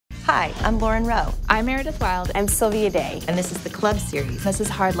Hi, I'm Lauren Rowe. I'm Meredith Wild. I'm Sylvia Day. And this is the Club series. This is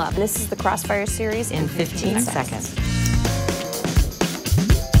Hard Love. And this is the Crossfire series in 15 seconds.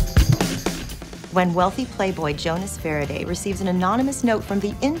 When wealthy playboy Jonas Faraday receives an anonymous note from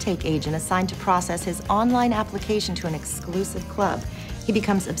the intake agent assigned to process his online application to an exclusive club, he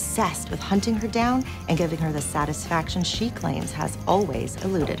becomes obsessed with hunting her down and giving her the satisfaction she claims has always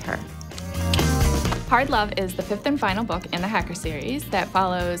eluded her. Hard Love is the fifth and final book in the Hacker series that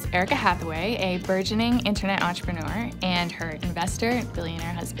follows Erica Hathaway, a burgeoning internet entrepreneur, and her investor and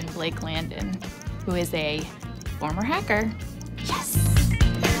billionaire husband, Blake Landon, who is a former hacker. Yes!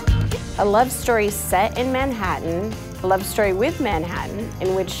 A love story set in Manhattan, a love story with Manhattan,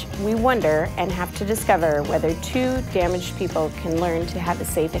 in which we wonder and have to discover whether two damaged people can learn to have a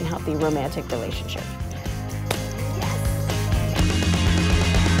safe and healthy romantic relationship.